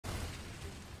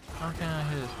How can I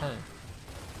hit his head?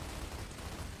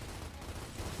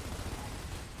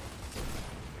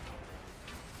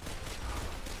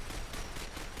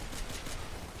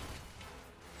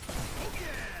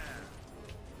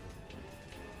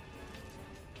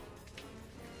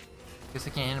 Guess I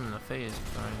can't hit him in the face.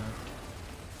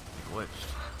 Glitched.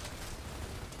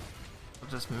 I'll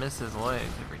just miss his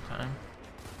legs every time.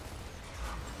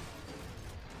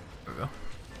 There we go.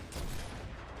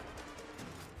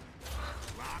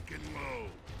 Lock and load.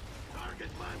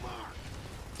 Target my mark.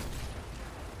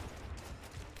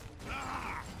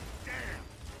 Ah, damn.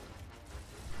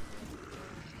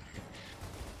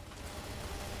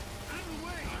 Out of the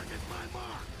way. Target my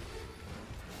mark.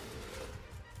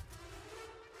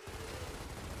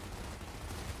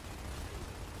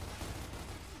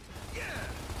 Yeah.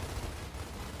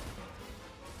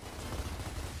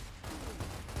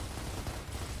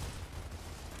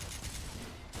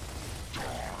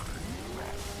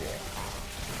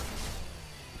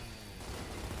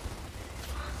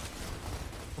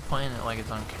 We're playing it like it's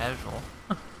on casual.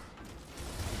 We're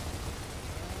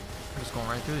just going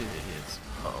right through these idiots.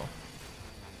 Uh-oh.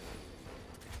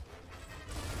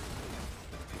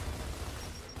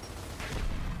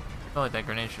 I feel like that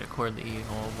grenade should have cleared the E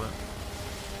a little bit.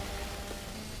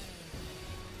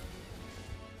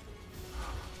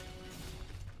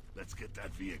 Let's get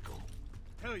that vehicle.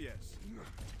 Hell yes.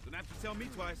 Don't have to tell me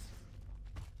twice.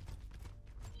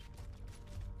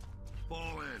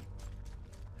 Fall in.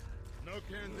 No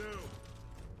can do.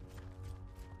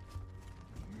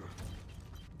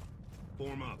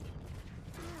 Form up.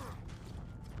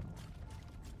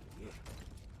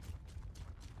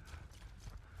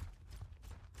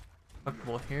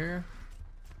 Collectible here.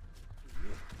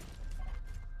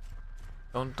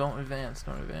 Don't advance,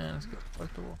 don't advance. Get the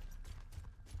collectible.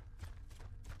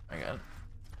 I got it.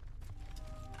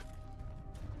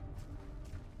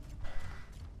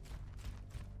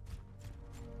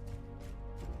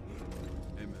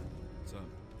 Hey man, what's up?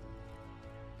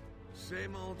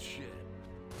 Same old shit.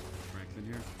 Franklin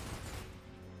here?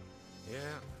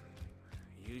 Yeah.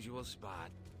 Usual spot.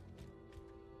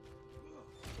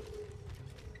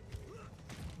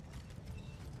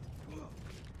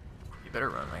 You better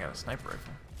run, I got a sniper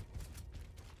rifle.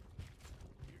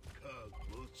 Your cog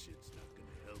bullshit's not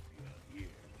gonna help you out here.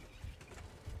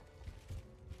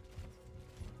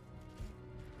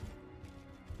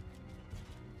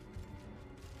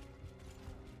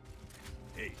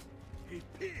 Hey, hey,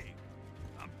 pig!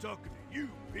 I'm talking to you,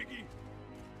 piggy!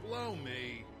 Blow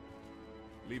me.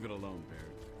 Leave it alone,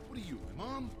 Barrett. What are you, my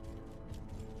mom?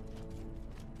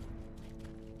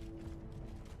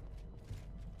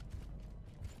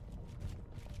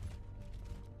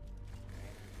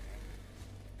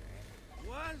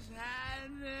 What's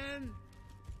happening?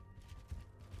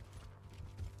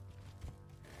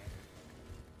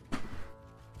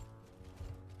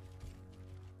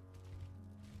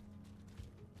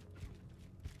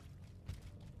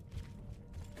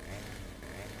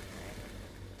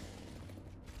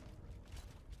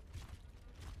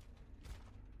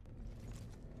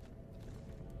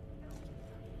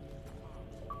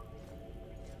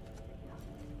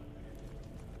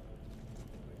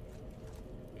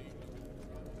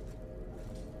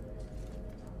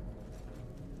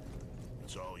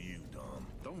 It's all you, Dom.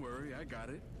 Don't worry, I got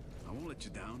it. I won't let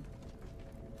you down.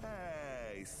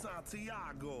 Hey,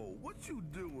 Santiago, what you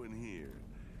doing here?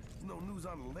 No news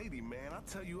on the lady, man. I'll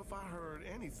tell you if I heard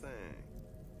anything.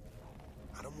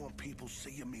 I don't want people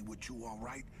seeing me with you, all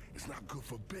right? It's not good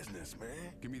for business,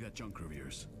 man. Give me that junker of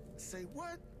yours. Say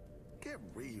what? Get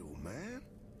real, man.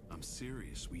 I'm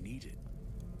serious. We need it.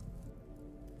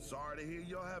 Sorry to hear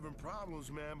y'all having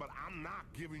problems, man, but I'm not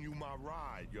giving you my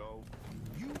ride, yo.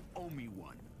 You owe me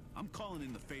one. I'm calling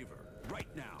in the favor. Right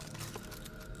now.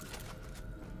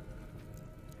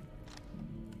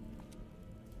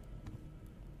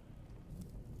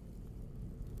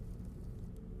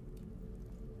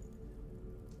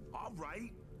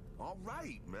 All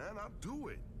right, man, I'll do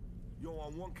it. Yo,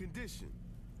 on one condition.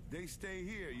 They stay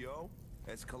here, yo,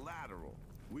 as collateral.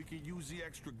 We can use the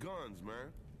extra guns,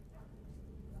 man.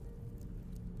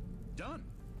 Done.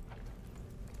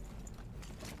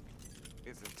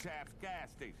 It's a Taps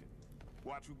gas station.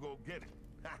 Watch you go get it.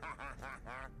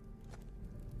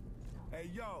 Hey,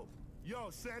 yo,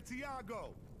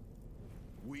 Santiago.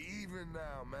 We even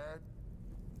now, man.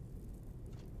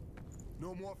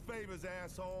 No more favors,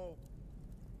 asshole.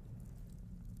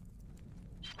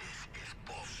 This is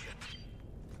bullshit.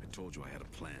 I told you I had a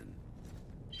plan.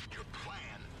 Your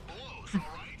plan blows,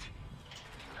 all right?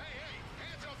 Hey,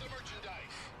 hands off the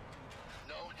merchandise.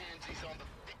 No handsies on the...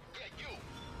 Yeah, you.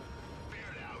 Bear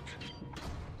it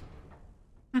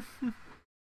out.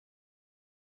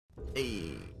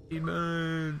 Hey,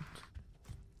 man.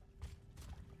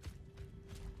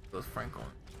 That's Franklin.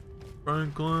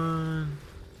 Franklin.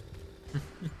 So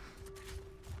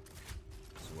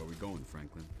where we going,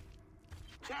 Franklin?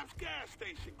 Chap's gas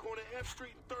station, corner F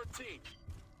Street and 13th.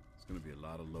 There's gonna be a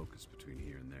lot of locusts between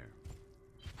here and there.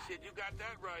 Shit, you got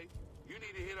that right. You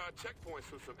need to hit our checkpoints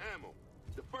for some ammo.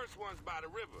 The first one's by the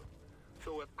river.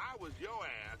 So if I was your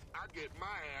ass, I'd get my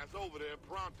ass over there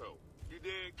pronto. You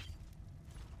dig?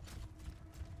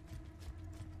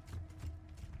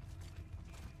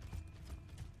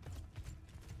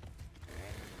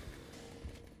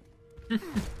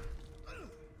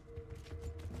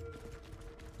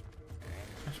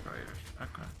 That's right.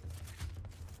 Okay.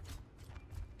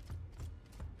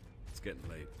 It's getting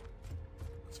late.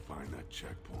 Let's find that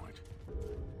checkpoint.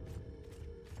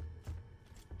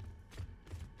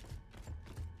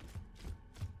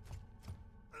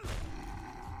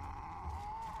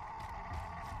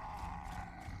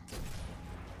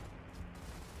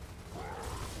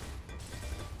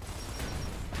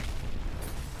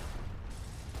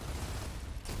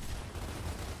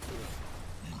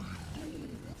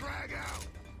 Drag out!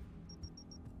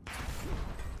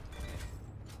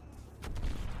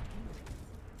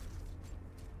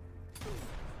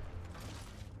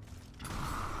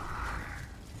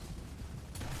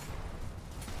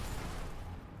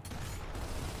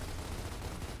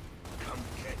 Come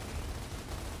get me.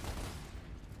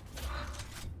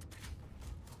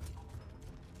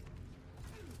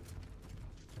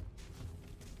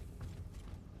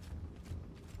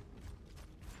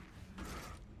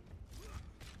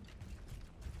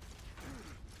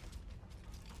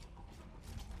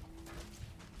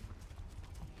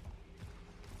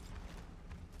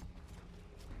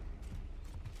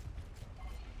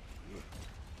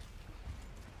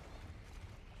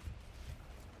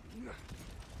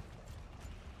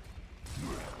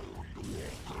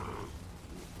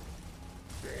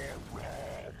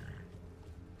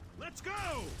 Let's go!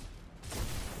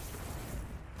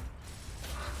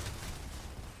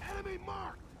 Enemy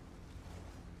marked!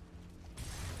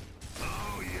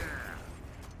 Oh yeah!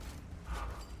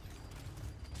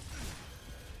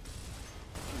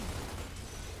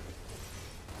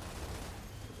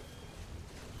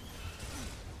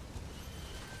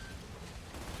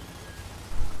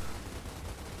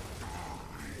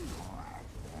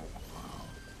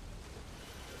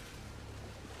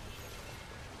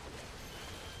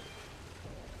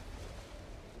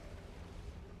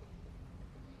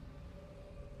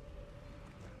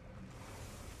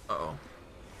 Uh-oh.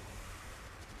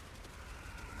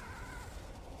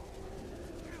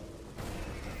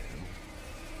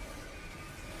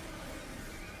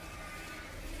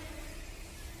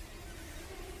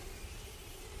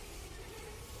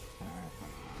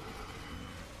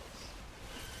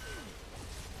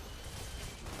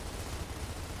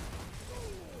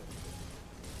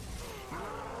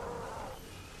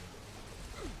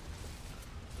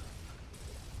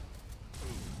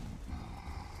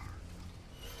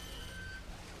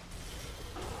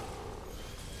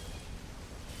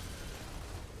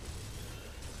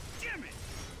 Damn it!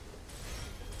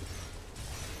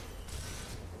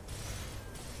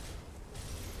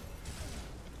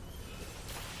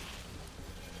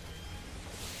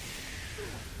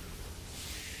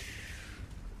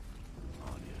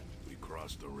 Anya, we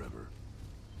crossed the river.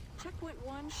 Checkpoint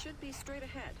 1 should be straight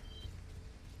ahead.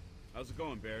 How's it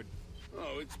going, Baird?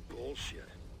 Oh, it's bullshit.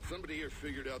 Somebody here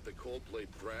figured out the Coldplay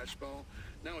thrash ball.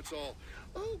 Now it's all,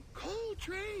 oh,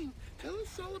 Coltrane, tell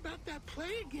us all about that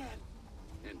play again.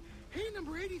 And, hey,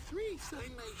 number 83, sign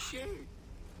my shirt.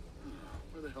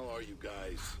 Where the hell are you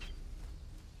guys?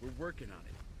 We're working on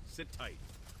it. Sit tight.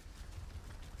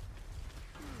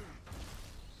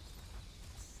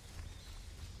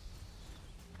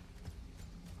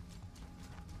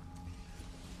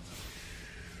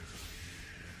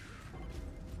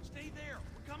 Stay there.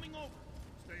 We're coming over.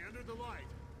 Stay under the light.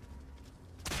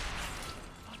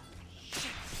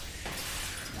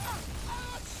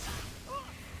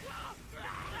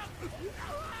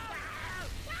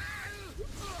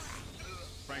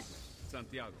 Franklin,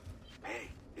 Santiago. Hey,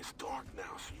 it's dark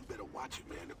now, so you better watch it,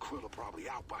 man. The krill are probably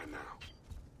out by now.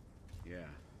 Yeah,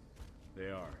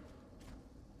 they are.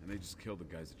 And they just killed the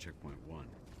guys at Checkpoint 1.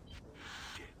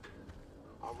 Shit.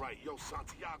 All right, yo,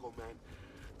 Santiago, man.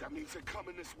 That means they're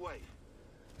coming this way.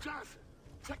 Johnson,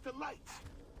 check the lights.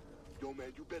 Yo,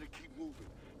 man, you better keep moving.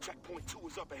 Checkpoint 2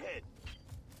 is up ahead.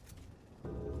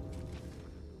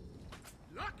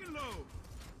 Lock and load!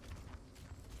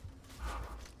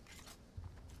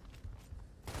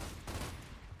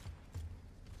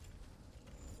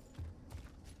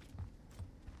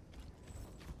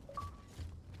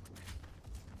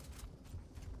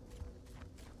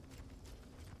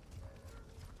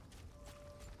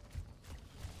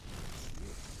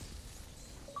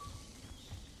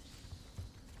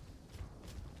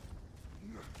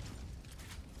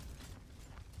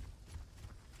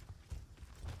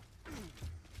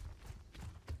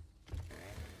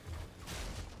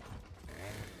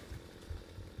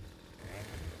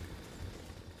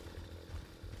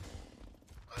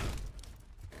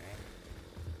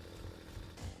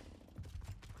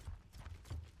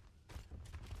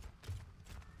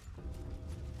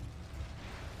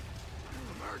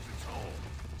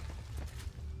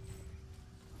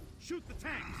 Shoot the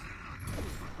tanks!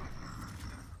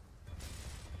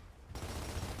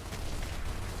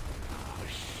 Oh,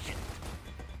 shit.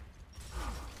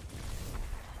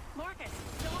 Marcus,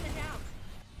 zone it out.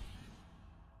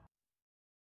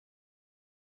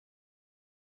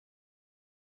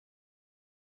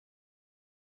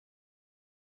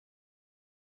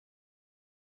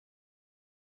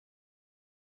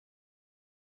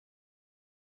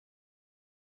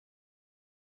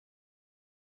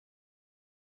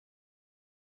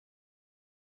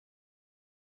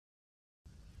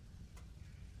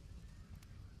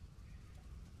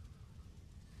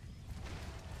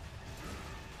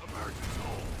 Emergency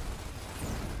hole.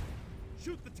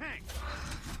 Shoot the tanks!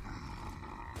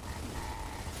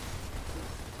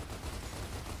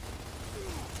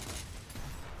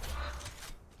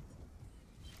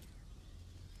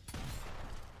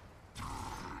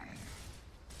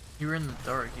 You're in the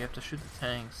dark, you have to shoot the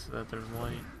tanks so that there's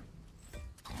light.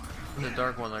 In the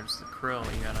dark while there's the krill,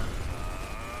 you gotta...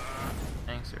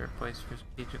 Tanks are placed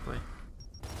strategically.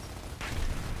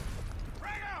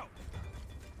 Frag out!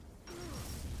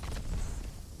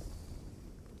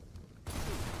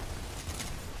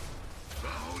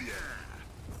 Oh, yeah.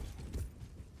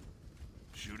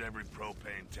 Shoot every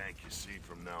propane tank you see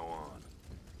from now on.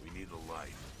 We need a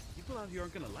light. People out here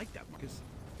aren't gonna like that, Marcus.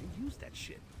 They use that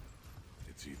shit.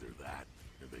 It's either that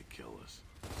or they kill us.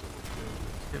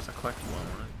 There's a collectible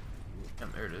on it.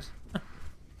 And there it is.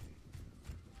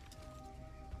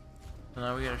 So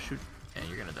now we gotta shoot... And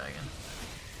you're gonna die again.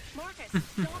 Marcus,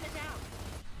 zone it out.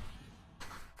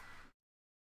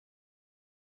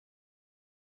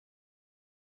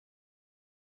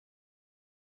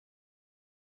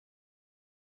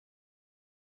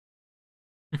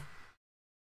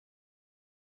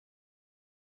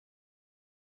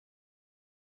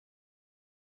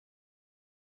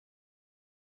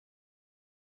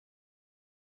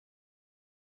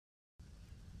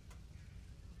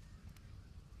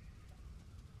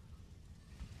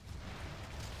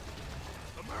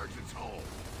 Emergency hole.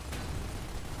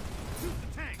 Shoot the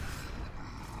tanks!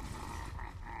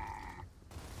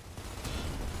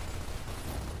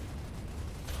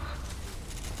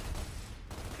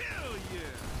 Hell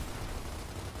yeah!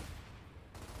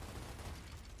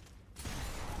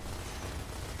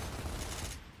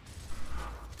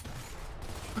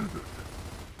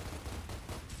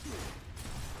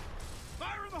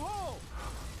 Fire in the hole!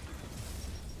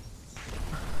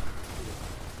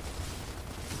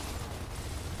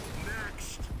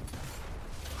 Next.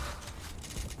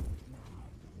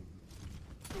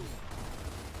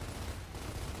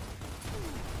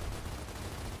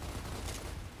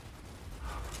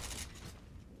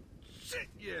 Shit,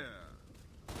 yeah!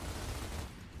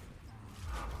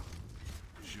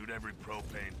 Shoot every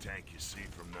propane tank you see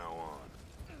from now on.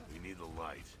 We need a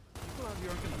light. People out here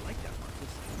aren't gonna like that,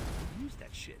 Marcus. They use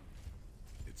that shit.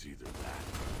 It's either that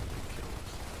or they kill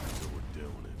us. So we're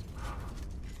doing it.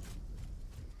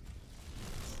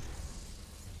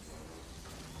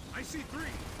 I see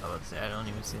three! Oh, let's say I don't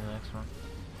even see the next one.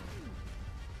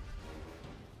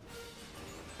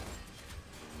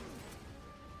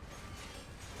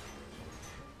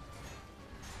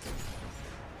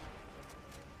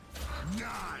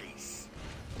 Nice.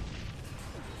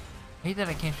 I hate that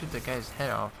I can't shoot the guy's head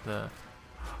off the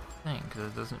thing because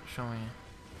it doesn't show me.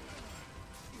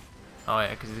 Oh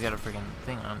yeah, because he's got a freaking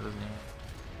thing on, doesn't he?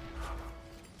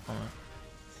 Hold on.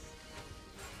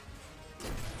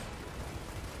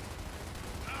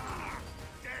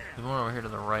 There's one over here to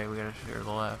the right. We gotta shoot her to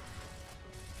the left.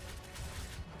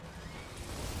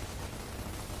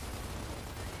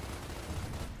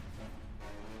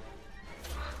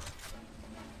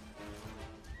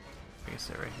 I guess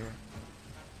that right here.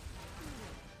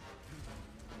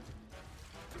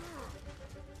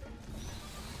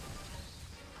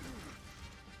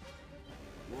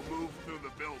 We'll move through the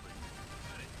building.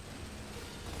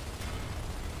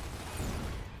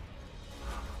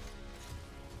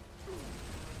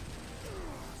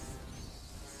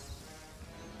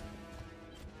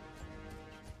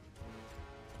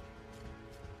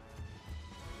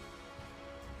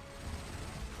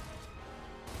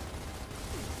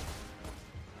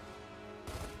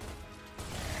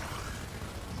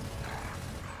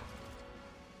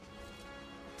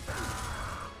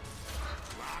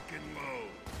 Lock and load.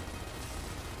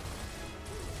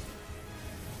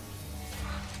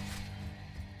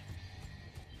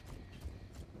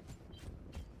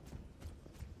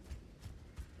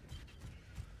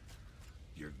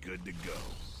 You're good to go.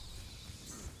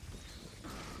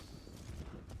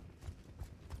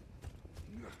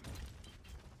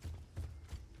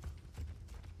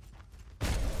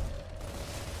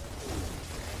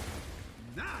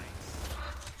 Nice!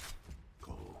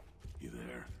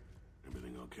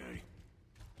 okay?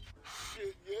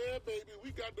 Shit, yeah, baby,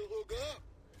 we got to hook up.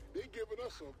 They giving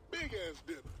us a big-ass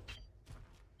dinner.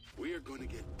 We are going to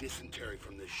get dysentery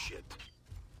from this shit.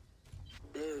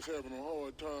 Bear's having a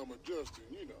hard time adjusting,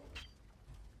 you know.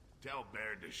 Tell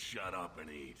Bear to shut up and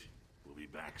eat. We'll be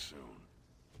back soon.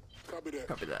 Copy that.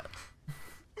 Copy that.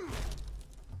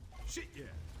 Shit, yeah.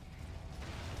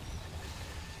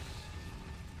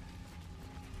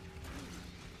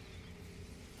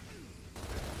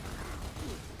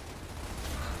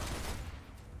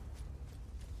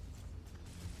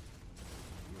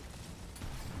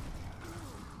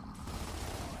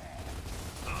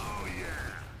 Oh,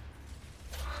 yeah.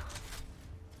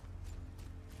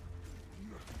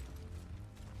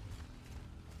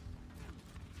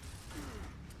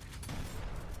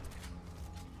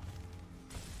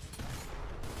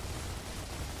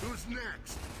 Who's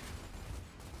next?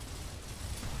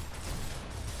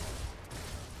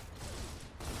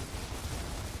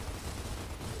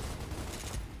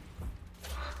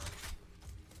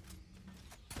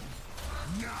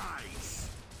 Nice!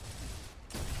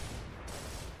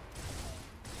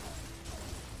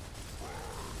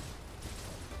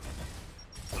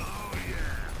 Oh,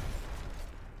 yeah!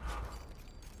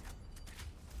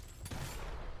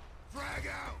 Frag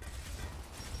out!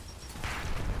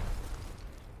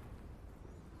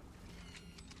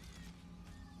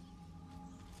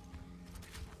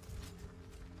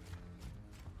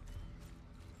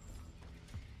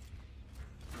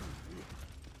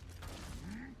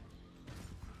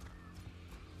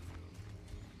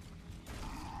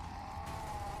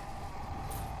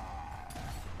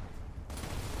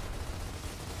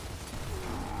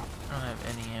 I don't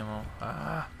have any ammo.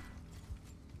 Ah.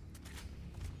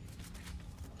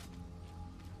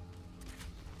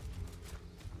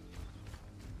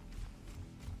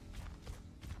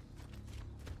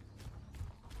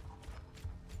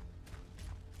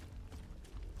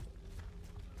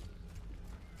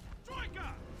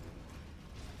 Troika!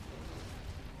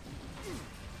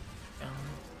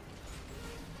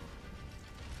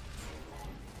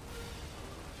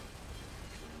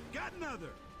 Got another!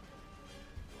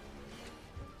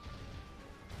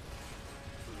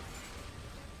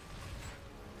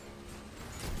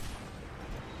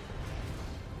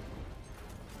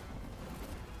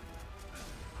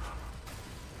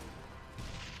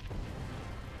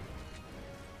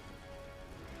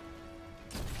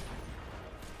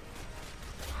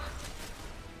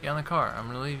 Get on the car. I'm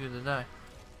gonna leave you to die.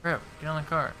 Hurry up. Get on the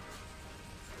car.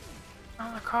 Get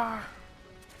on the car.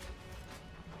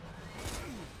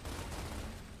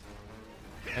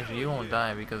 Actually, you won't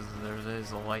die because there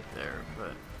is a light there,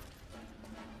 but...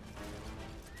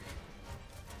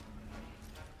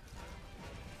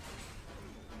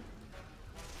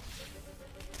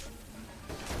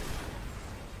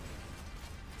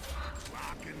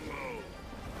 Rock and roll!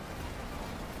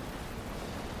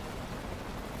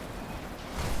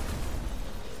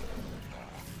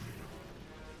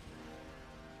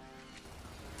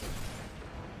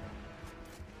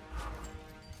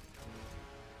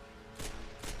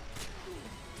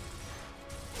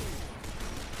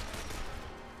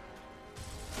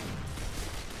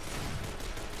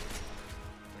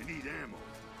 I need ammo.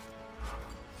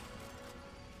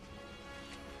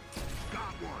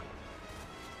 Got one.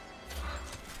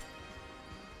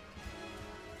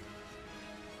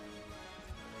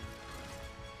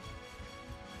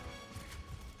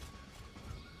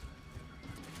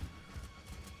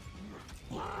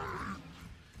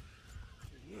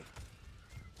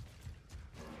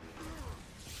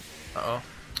 Uh-oh.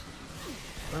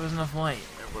 There was enough light.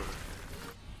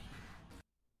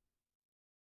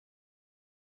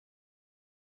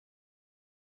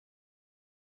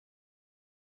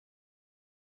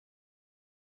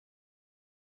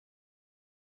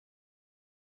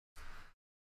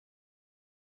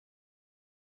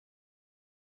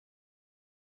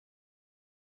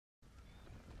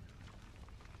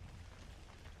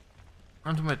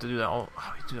 I'm about to do that all.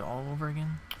 Oh, we do it all over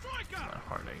again? It's not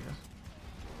hard, I guess.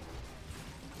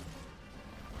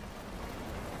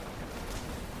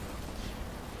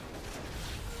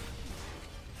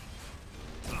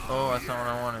 Oh, that's not what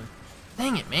I wanted.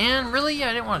 Dang it, man! Really?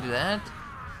 I didn't want to do that.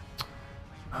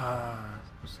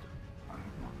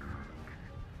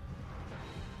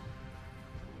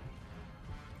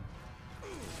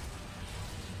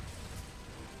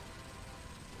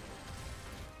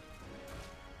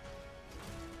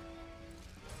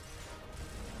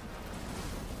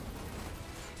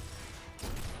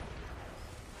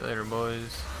 Later,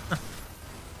 boys.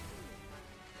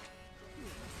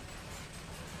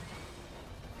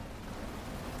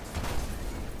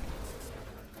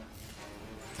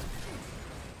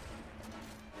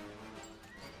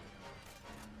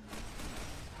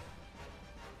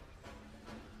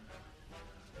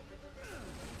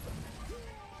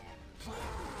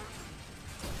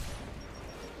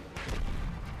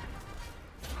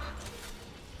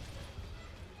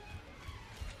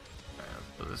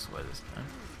 this way this time.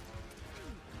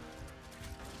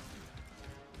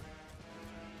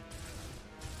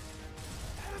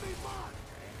 Enemy mark!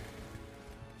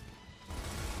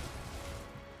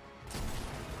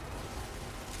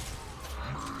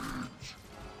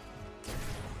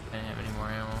 I didn't have any more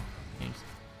ammo. Needs-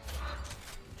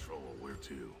 Control, where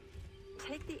to?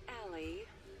 Take the alley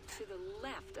to the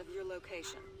left of your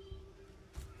location.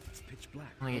 It's pitch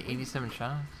black. Only get 87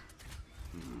 shots.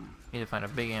 Need to find a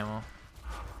big ammo.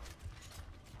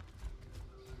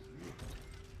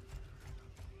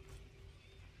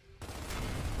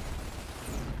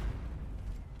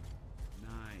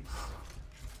 Nice.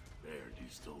 Baird, you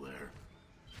still there?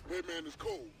 Hey man, it's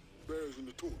cold. Bears in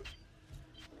the toilet.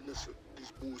 Listen,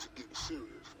 these boys are getting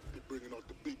serious. They're bringing out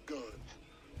the big guns.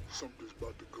 Something's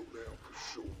about to go down for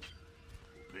sure.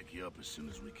 We'll pick you up as soon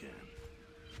as we can.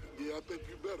 Yeah, I think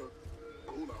you better.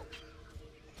 Cool out.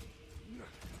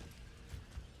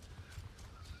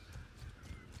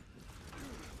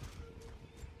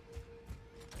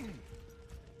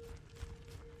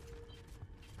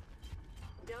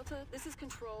 Delta, this is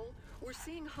Control. We're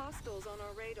seeing hostiles on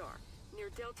our radar, near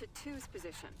Delta 2's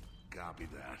position. Copy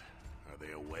that. Are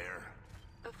they aware?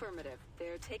 Affirmative.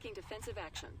 They're taking defensive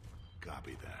action.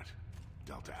 Copy that.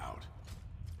 Delta out.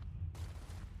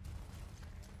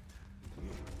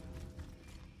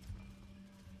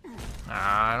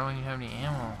 Ah, I don't even have any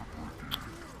ammo.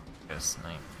 Got a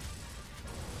snipe.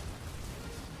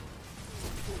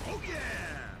 Oh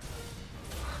yeah!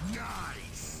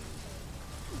 Nice!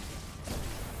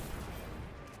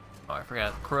 Oh, I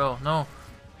forgot. Krill, no!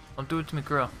 Don't do it to me,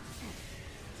 Krill.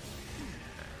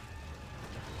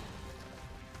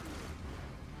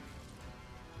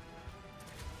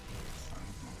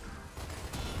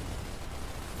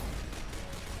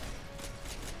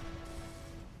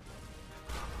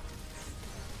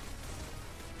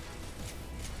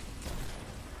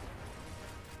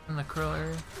 In the Krill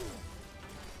area.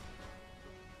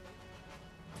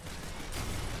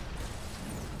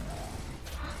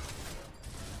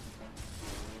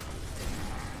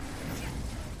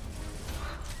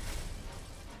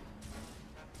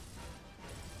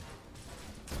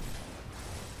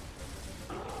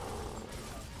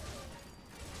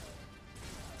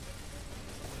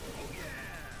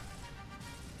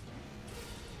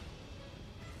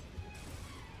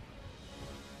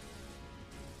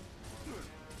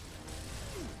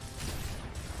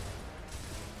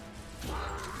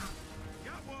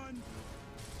 Got one!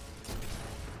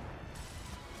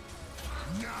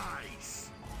 Nice!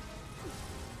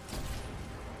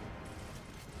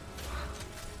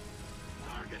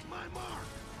 Target my mark!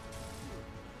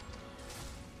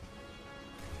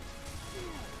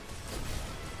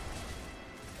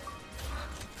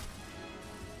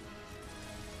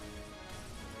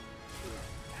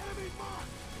 Enemy mark!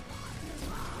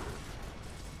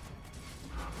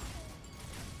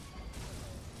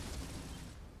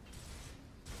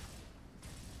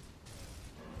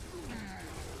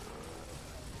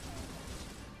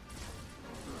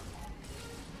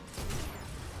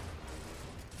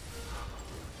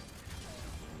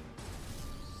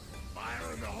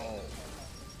 Fire in the hole!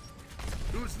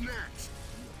 Who's next?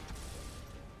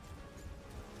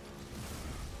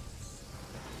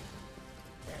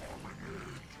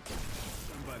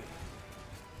 Somebody.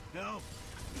 Help!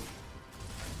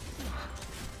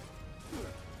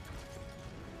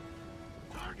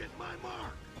 Target my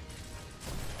mark!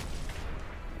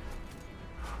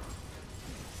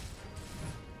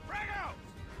 Frag out!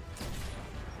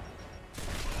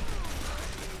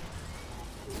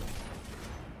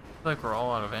 I feel like we're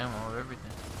all out of ammo of everything.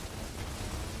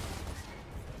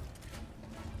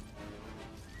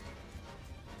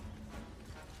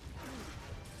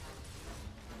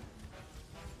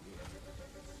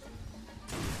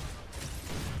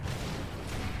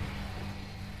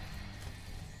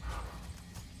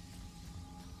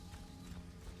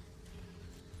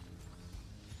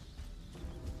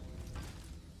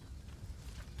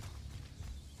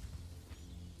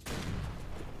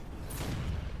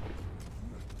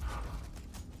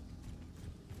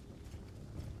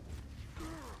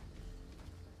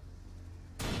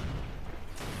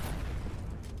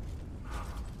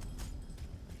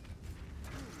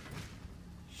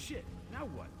 Shit, now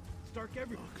what? It's dark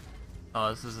everywhere. Oh,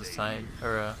 this is a side,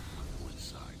 or a... One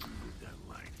side, remove that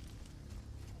light.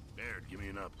 Baird, give me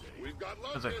an update. We've got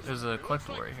There's a Locust. collectible It looks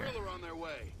like right here. Thriller on their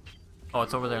way. Oh,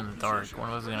 it's over there in the dark. One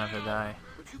of us is gonna have to die.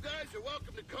 But you guys are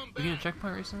welcome to come Did you get a back.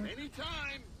 checkpoint recently?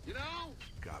 Anytime, you know?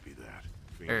 Copy that.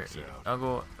 Here, Phoenix out. I'll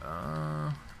go,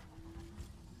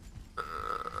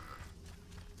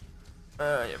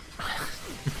 yep.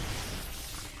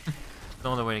 The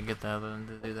only way to get that other than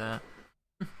to do that.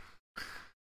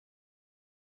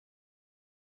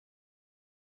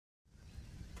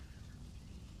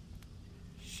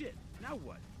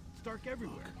 Stark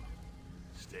everywhere.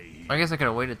 Stay here. I guess I could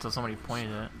have waited till somebody pointed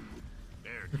it.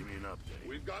 Eric, give me an update.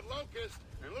 We've got Locust,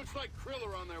 and it looks like Krill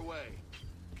are on their way.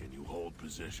 Can you hold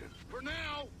position? For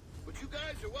now, but you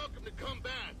guys are welcome to come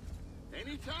back.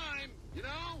 Anytime, you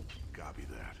know? Copy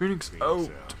that. Phoenix out.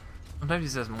 Sometimes he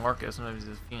says Marcus, sometimes he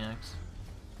says Phoenix.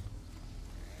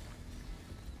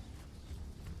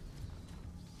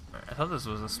 Alright, I thought this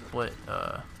was a split, Out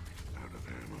of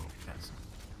ammo. yes.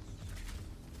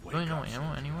 Really no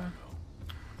ammo anywhere?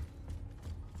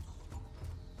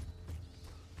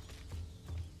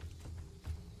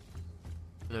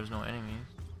 There's no enemies.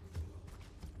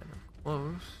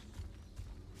 Close.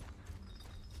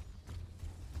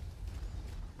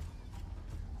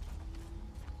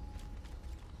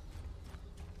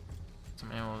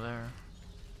 Some ammo there.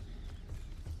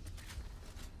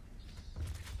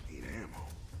 Need ammo.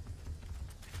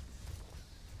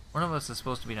 One of us is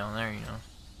supposed to be down there, you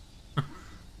know.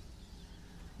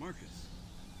 Marcus,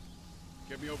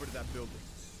 get me over to that building.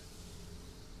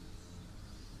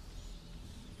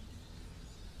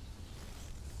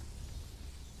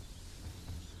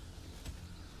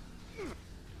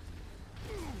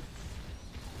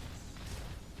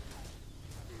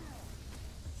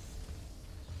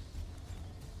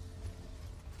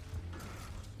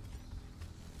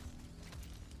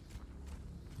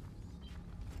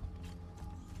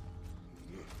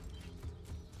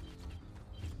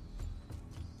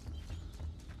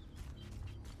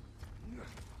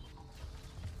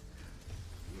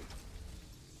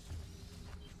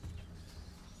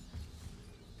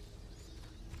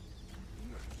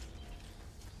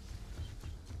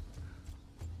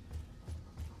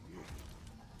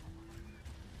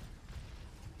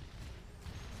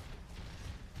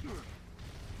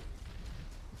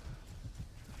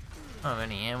 I don't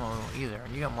have any ammo either.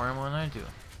 You got more ammo than I do.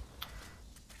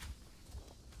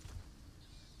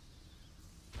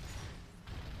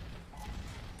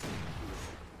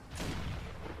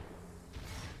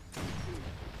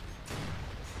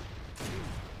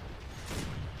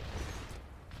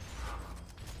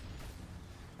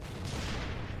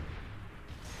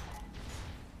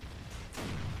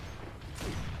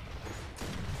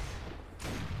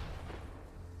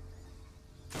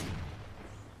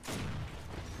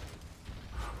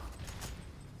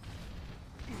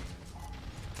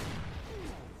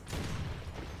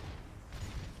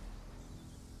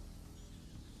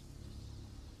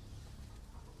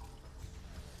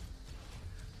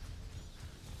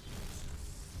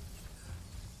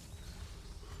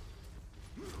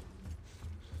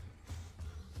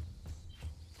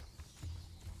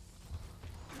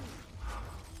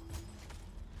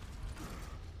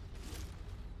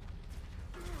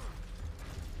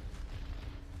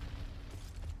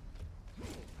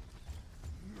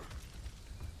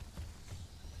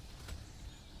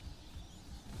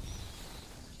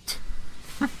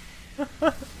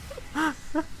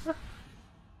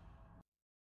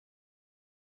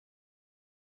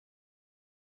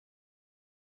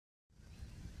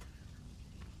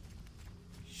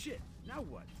 Shit, now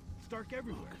what? Stark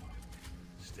everywhere.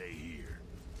 Stay here.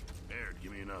 Eric,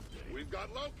 give me an update. We've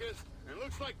got Locust, and it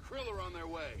looks like Krill are on their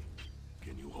way.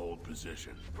 Can you hold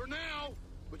position? For now,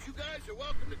 but you guys are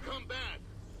welcome to come back.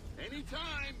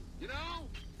 Anytime, you know?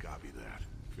 Copy that.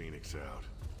 Phoenix out.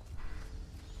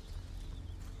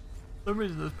 For some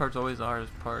reason this part's always the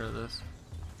hardest part of this.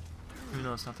 Even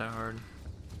though it's not that hard.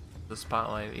 The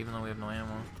spotlight, even though we have no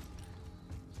ammo.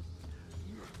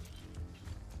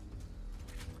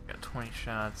 Got 20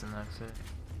 shots and that's it.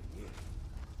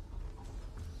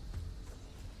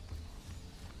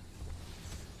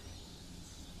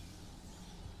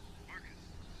 Marcus,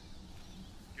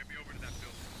 get me over to that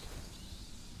building.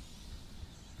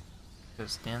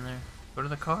 Just stand there. Go to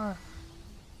the car.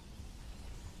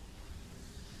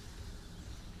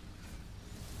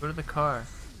 Go to the car.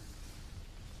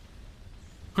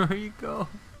 Where you go?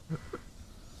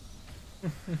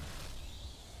 If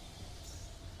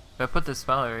I put this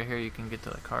spotlight right here, you can get to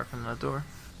the car from that door.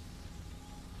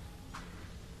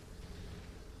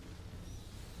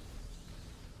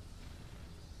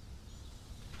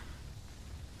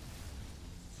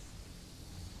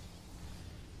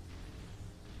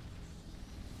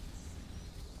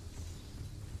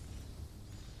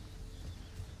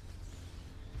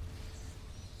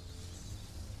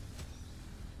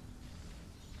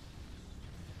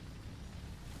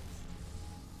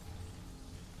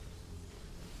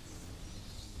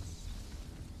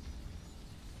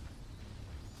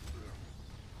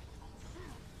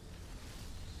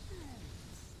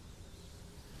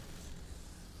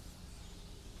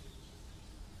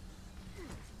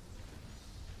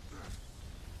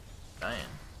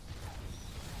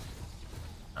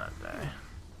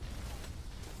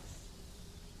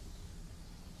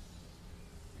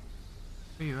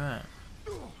 Where you at?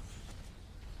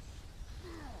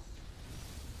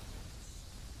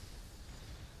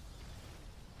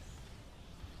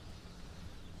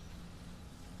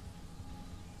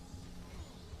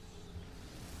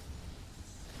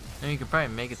 You could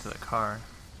probably make it to the car.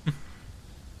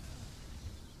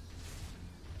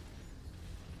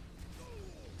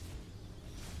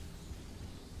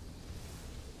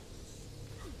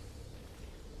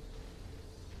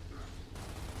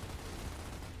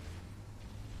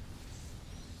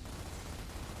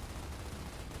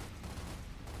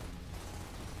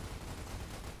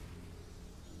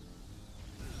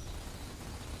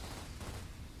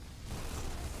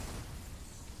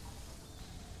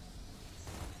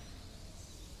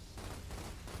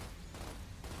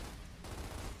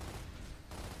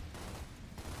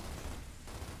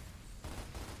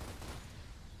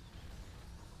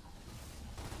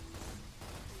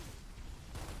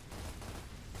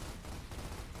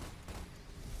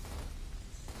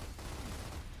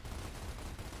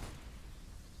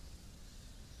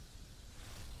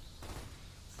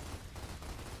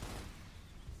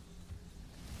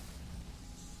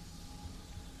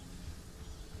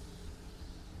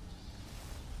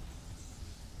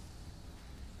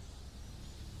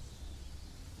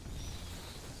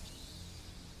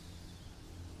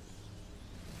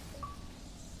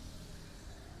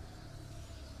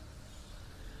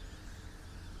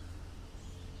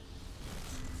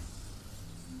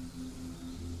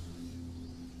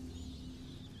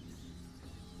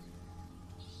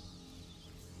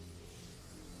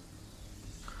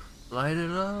 Light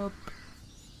it up.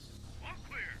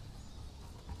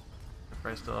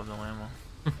 I still have no ammo.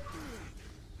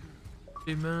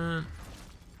 Achievement.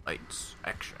 Lights.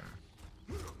 Action.